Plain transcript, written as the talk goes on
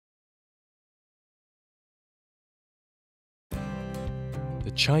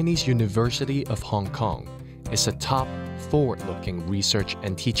The Chinese University of Hong Kong is a top, forward-looking research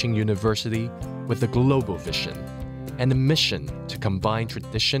and teaching university with a global vision and a mission to combine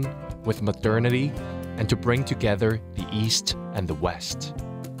tradition with modernity and to bring together the East and the West.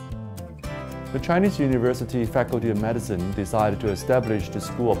 The Chinese University Faculty of Medicine decided to establish the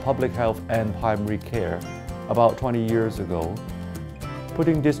School of Public Health and Primary Care about 20 years ago.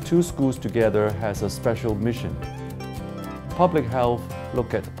 Putting these two schools together has a special mission. Public health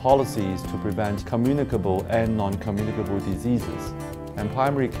look at policies to prevent communicable and non-communicable diseases, and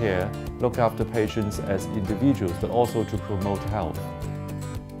primary care look after patients as individuals but also to promote health.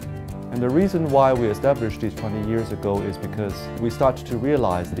 And the reason why we established this 20 years ago is because we started to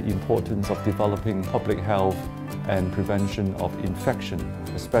realize the importance of developing public health and prevention of infection,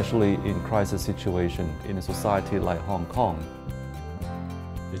 especially in crisis situations in a society like Hong Kong.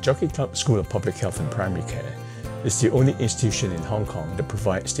 The JCSPHPC School of Public Health and Primary Care is the only institution in Hong Kong that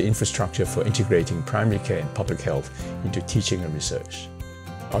provides the infrastructure for integrating primary care and public health into teaching and research.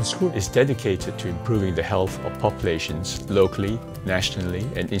 Our school is dedicated to improving the health of populations locally, nationally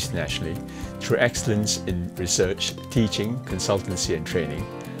and internationally through excellence in research, teaching, consultancy and training,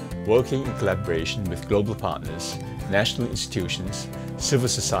 working in collaboration with global partners, national institutions, civil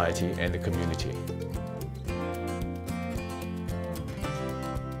society and the community.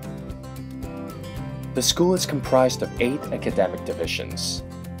 The school is comprised of 8 academic divisions.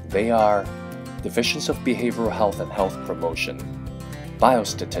 They are Divisions of Behavioral Health and Health Promotion,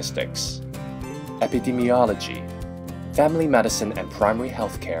 Biostatistics, Epidemiology, Family Medicine and Primary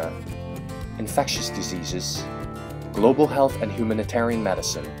Healthcare, Infectious Diseases, Global Health and Humanitarian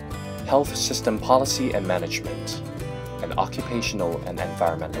Medicine, Health System Policy and Management, and Occupational and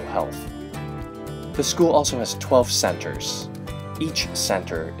Environmental Health. The school also has 12 centers. Each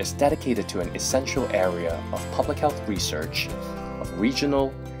center is dedicated to an essential area of public health research of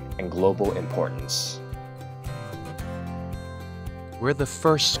regional and global importance. We're the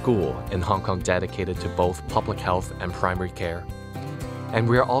first school in Hong Kong dedicated to both public health and primary care. And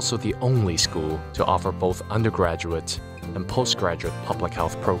we're also the only school to offer both undergraduate and postgraduate public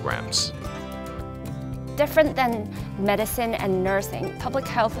health programs. Different than medicine and nursing, public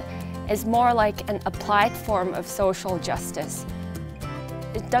health is more like an applied form of social justice.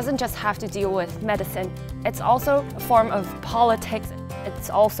 It doesn't just have to deal with medicine. It's also a form of politics. It's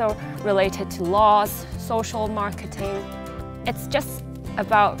also related to laws, social marketing. It's just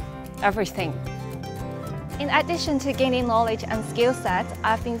about everything. In addition to gaining knowledge and skill sets,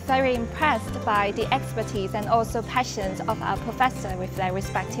 I've been very impressed by the expertise and also passions of our professors with their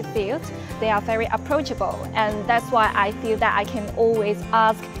respective fields. They are very approachable, and that's why I feel that I can always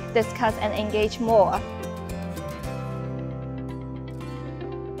ask, discuss and engage more.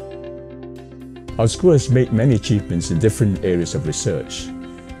 Our school has made many achievements in different areas of research.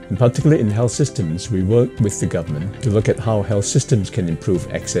 In particular, in health systems, we work with the government to look at how health systems can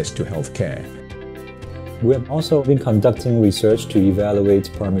improve access to health care. We have also been conducting research to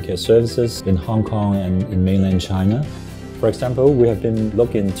evaluate primary care services in Hong Kong and in mainland China. For example, we have been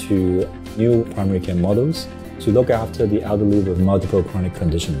looking into new primary care models to look after the elderly with multiple chronic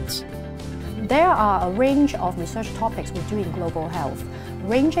conditions. There are a range of research topics we do in global health,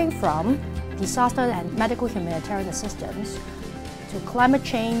 ranging from disaster and medical humanitarian assistance, to climate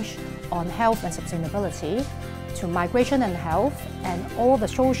change on health and sustainability, to migration and health, and all the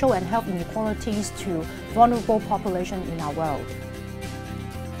social and health inequalities to vulnerable populations in our world.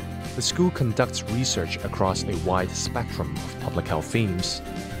 The school conducts research across a wide spectrum of public health themes,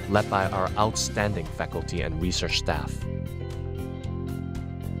 led by our outstanding faculty and research staff.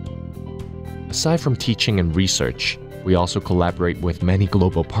 Aside from teaching and research, we also collaborate with many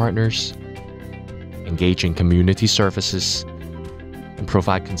global partners, engage in community services, and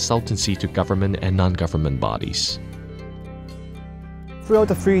provide consultancy to government and non-government bodies. Throughout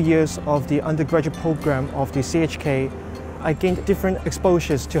the 3 years of the undergraduate program of the CUHK, I gained different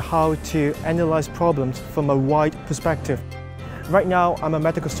exposures to how to analyze problems from a wide perspective. Right now, I'm a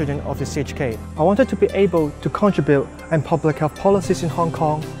medical student of the CUHK. I wanted to be able to contribute in public health policies in Hong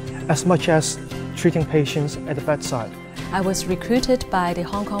Kong as much as treating patients at the bedside. I was recruited by the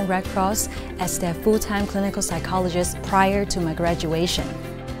Hong Kong Red Cross as their full-time clinical psychologist prior to my graduation.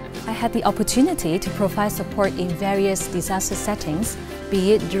 I had the opportunity to provide support in various disaster settings,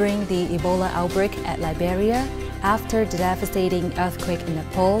 be it during the Ebola outbreak at Liberia, after the devastating earthquake in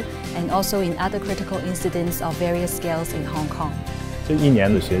Nepal, and also in other critical incidents of various scales in Hong Kong. 这1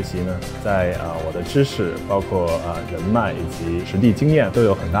年的学习呢，在我的知识、包括人脉以及实地经验都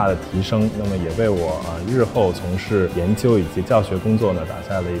有很大的提升，那么也为我日后从事研究以及教学工作呢打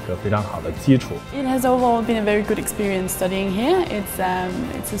下了一个非常好的基础。It has overall been a very good experience studying here. It's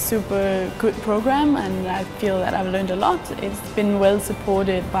a super good program, and I feel that I've learned a lot. It's been well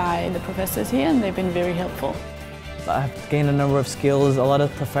supported by the professors here, and they've been very helpful. I've gained a number of skills. A lot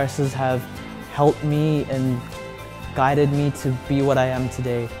of professors have helped me and guided me to be what I am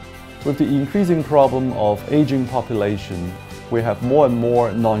today. With the increasing problem of aging population, we have more and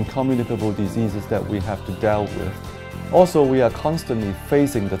more non-communicable diseases that we have to deal with. Also, we are constantly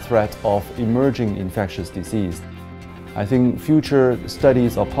facing the threat of emerging infectious disease. I think future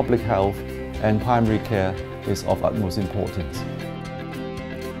studies of public health and primary care is of utmost importance.